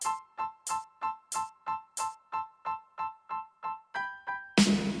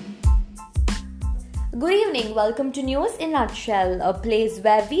Good evening, welcome to News in Nutshell, a place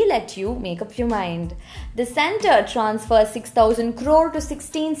where we let you make up your mind. The centre transfers 6,000 crore to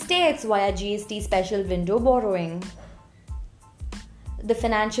 16 states via GST special window borrowing. The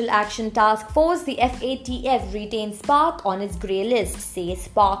Financial Action Task Force, the FATF, retains Pak on its grey list, says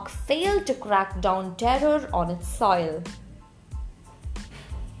Pak failed to crack down terror on its soil.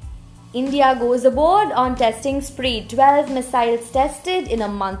 India goes aboard on testing spree. 12 missiles tested in a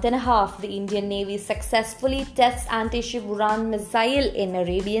month and a half. The Indian Navy successfully tests anti-ship Uran missile in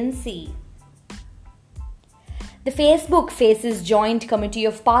Arabian Sea. The Facebook faces Joint Committee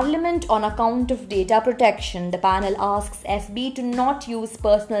of Parliament on account of data protection. The panel asks FB to not use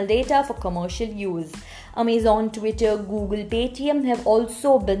personal data for commercial use. Amazon, Twitter, Google, Paytm have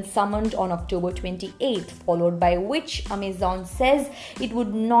also been summoned on October 28th, followed by which Amazon says it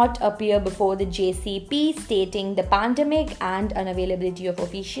would not appear before the JCP, stating the pandemic and unavailability of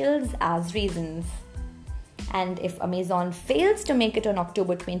officials as reasons. And if Amazon fails to make it on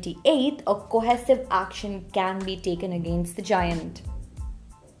October 28th, a cohesive action can be taken against the giant.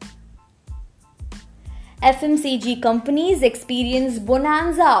 FMCG companies experience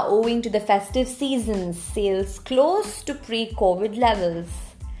bonanza owing to the festive season, sales close to pre-COVID levels.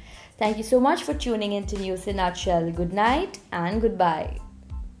 Thank you so much for tuning in to News in a Nutshell. Good night and goodbye.